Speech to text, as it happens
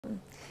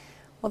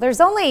Well,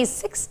 there's only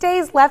 6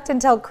 days left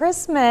until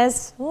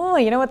Christmas. Oh,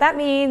 you know what that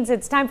means?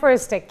 It's time for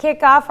us to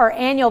kick off our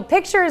annual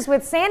Pictures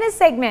with Santa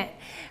segment.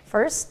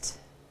 First,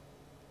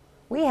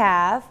 we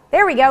have,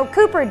 there we go,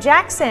 Cooper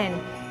Jackson,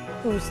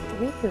 who's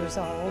 3 years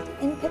old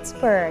in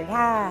Pittsburgh.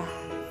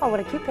 Oh, what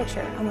a cute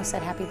picture. Almost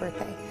said happy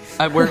birthday.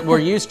 We're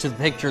used to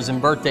pictures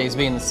and birthdays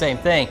being the same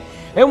thing.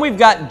 And we've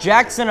got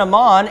Jackson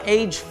Amon,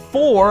 age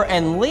 4,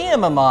 and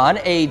Liam Amon,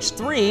 age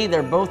 3.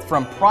 They're both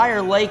from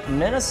Prior Lake,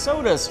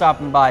 Minnesota,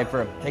 stopping by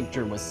for a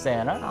picture with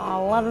Santa.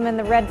 Oh, love them in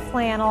the red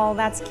flannel.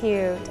 That's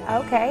cute.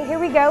 Okay, here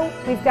we go.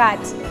 We've got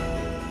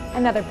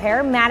another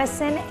pair,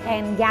 Madison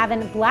and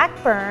Gavin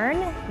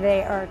Blackburn.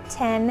 They are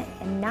 10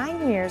 and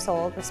 9 years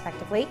old,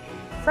 respectively,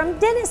 from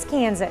Dennis,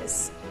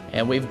 Kansas.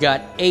 And we've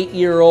got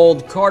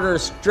 8-year-old Carter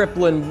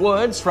Striplin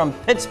Woods from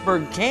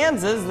Pittsburgh,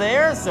 Kansas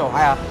there. So,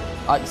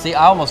 see,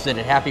 I almost did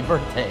it. Happy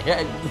birthday.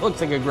 It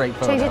looks like a great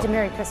photo. Change it to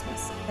Merry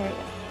Christmas. There you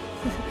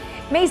go.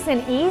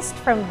 Mason East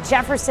from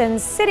Jefferson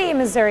City,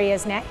 Missouri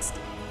is next.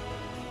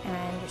 And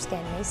I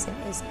understand Mason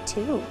is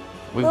 2.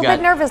 A little bit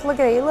nervous. Look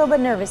at it. A little bit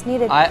nervous.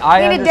 Needed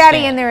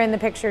daddy in there in the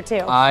picture, too.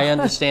 I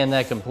understand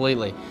that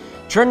completely.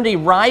 Trinity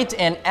Wright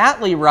and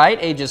Atlee Wright,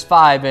 ages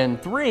 5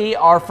 and 3,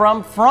 are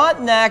from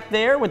Frontenac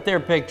there with their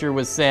picture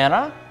with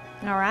Santa.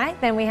 All right,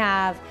 then we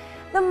have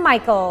the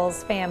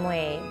Michaels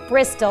family.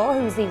 Bristol,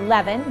 who's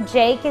 11,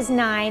 Jake is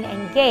 9,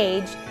 and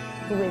Gage,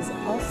 who is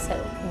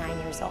also 9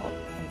 years old.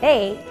 And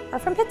they are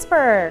from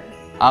Pittsburgh.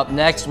 Up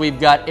next, we've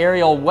got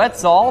Ariel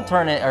Wetzel,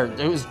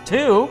 who's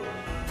 2,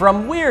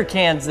 from Weir,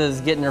 Kansas,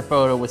 getting her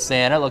photo with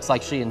Santa. Looks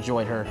like she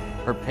enjoyed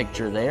her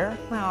picture there.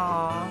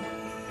 Aww.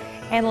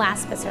 And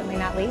last but certainly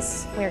not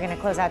least, we're going to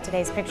close out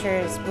today's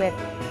pictures with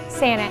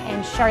Santa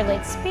and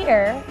Charlotte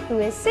Spear, who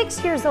is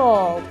 6 years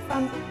old,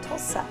 from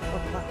Tulsa,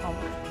 Oklahoma.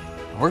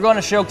 We're going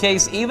to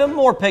showcase even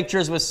more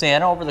pictures with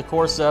Santa over the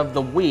course of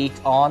the week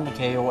on the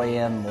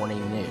KOAM Morning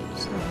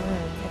News.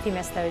 If you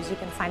missed those, you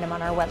can find them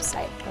on our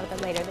website a little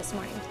bit later this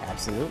morning.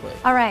 Absolutely.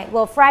 All right,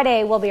 well,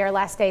 Friday will be our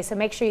last day, so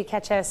make sure you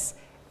catch us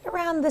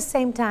around the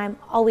same time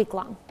all week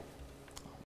long.